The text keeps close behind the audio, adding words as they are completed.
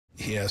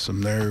he has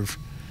some nerve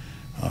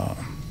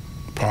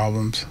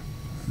problems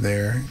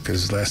there,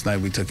 because last night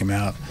we took him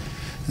out.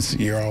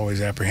 You're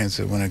always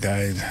apprehensive when a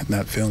guy's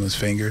not feeling his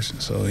fingers,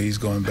 so he's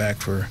going back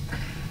for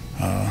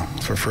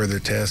further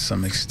tests,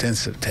 some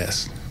extensive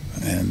tests,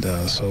 and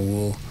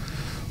so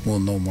we'll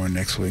know more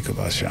next week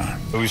about Shawn.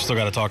 But we've still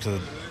got to talk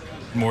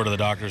more to the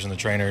doctors and the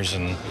trainers,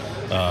 and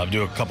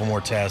do a couple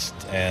more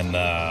tests, and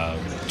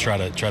try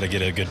to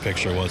get a good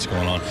picture of what's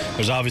going on.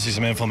 There's obviously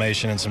some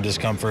inflammation and some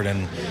discomfort,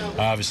 and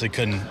I obviously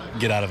couldn't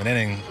get out of an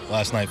inning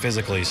last night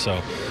physically.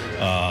 So,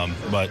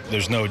 but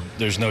there's no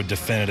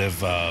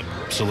definitive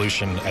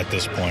solution at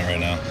this point right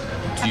now.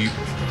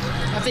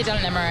 Have they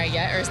done an MRI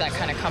yet, or is that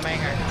kind of coming?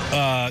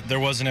 Or? There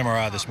was an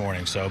MRI this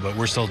morning, but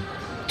we're still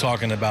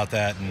talking about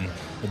that, and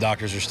the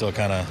doctors are still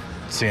kind of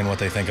seeing what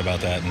they think about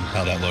that and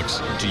how that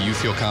looks. Do you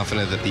feel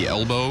confident that the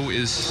elbow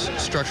is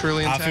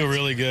structurally intact? I feel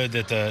really good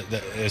that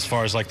as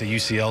far as like the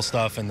UCL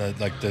stuff and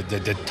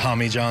the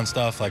Tommy John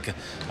stuff, like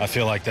I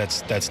feel like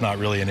that's not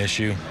really an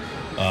issue.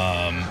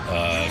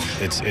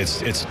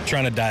 It's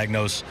trying to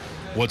diagnose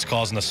what's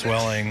causing the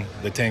swelling,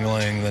 the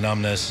tingling, the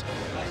numbness,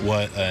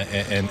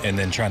 and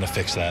then trying to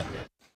fix that.